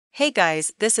Hey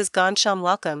guys, this is Gansham.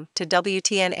 Welcome to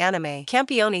WTN Anime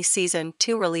Campione Season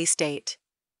 2 release date.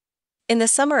 In the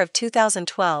summer of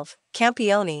 2012,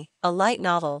 Campione, a light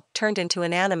novel, turned into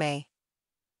an anime.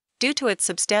 Due to its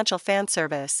substantial fan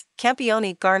service,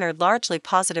 Campione garnered largely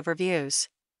positive reviews.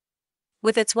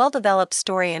 With its well-developed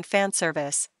story and fan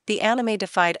service, the anime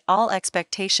defied all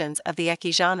expectations of the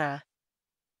Ecchi genre.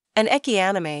 An Ecchi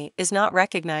anime is not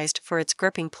recognized for its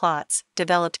gripping plots,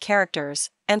 developed characters,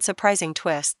 and surprising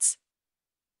twists.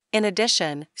 In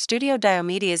addition, Studio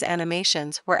Diomedea's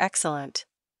animations were excellent.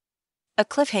 A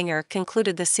cliffhanger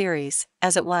concluded the series,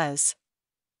 as it was.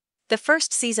 The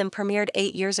first season premiered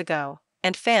 8 years ago,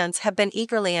 and fans have been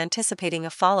eagerly anticipating a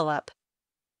follow-up.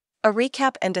 A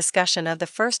recap and discussion of the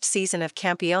first season of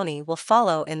Campione will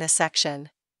follow in this section.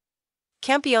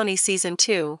 Campione Season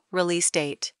 2, release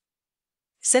date.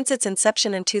 Since its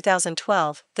inception in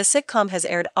 2012, the sitcom has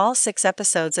aired all 6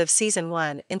 episodes of Season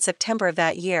 1. In September of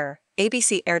that year,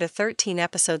 ABC aired a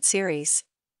 13-episode series.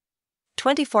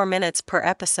 24 minutes per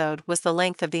episode was the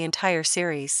length of the entire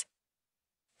series.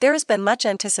 There has been much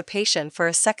anticipation for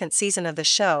a second season of the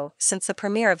show since the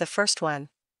premiere of the first one.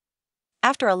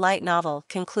 After a light novel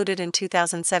concluded in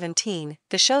 2017,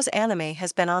 the show's anime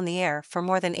has been on the air for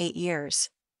more than 8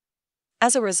 years.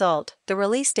 As a result, the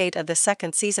release date of the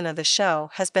second season of the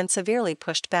show has been severely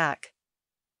pushed back.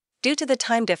 Due to the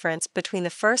time difference between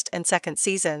the first and second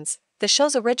seasons, the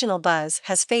show's original buzz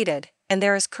has faded, and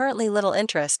there is currently little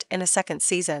interest in a second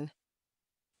season.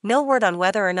 No word on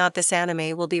whether or not this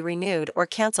anime will be renewed or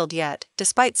cancelled yet,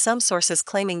 despite some sources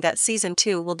claiming that Season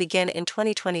 2 will begin in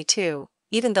 2022,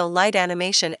 even though light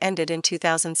animation ended in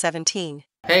 2017.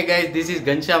 Hey guys, this is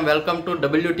Gansham. Welcome to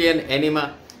WTN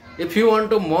Anima. If you want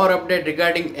to more update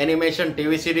regarding animation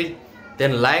TV series,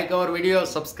 then like our video,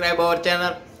 subscribe our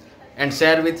channel and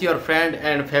share with your friend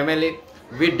and family.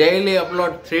 We daily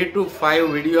upload 3 to 5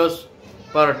 videos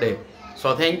per day.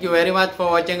 So thank you very much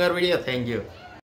for watching our video. Thank you.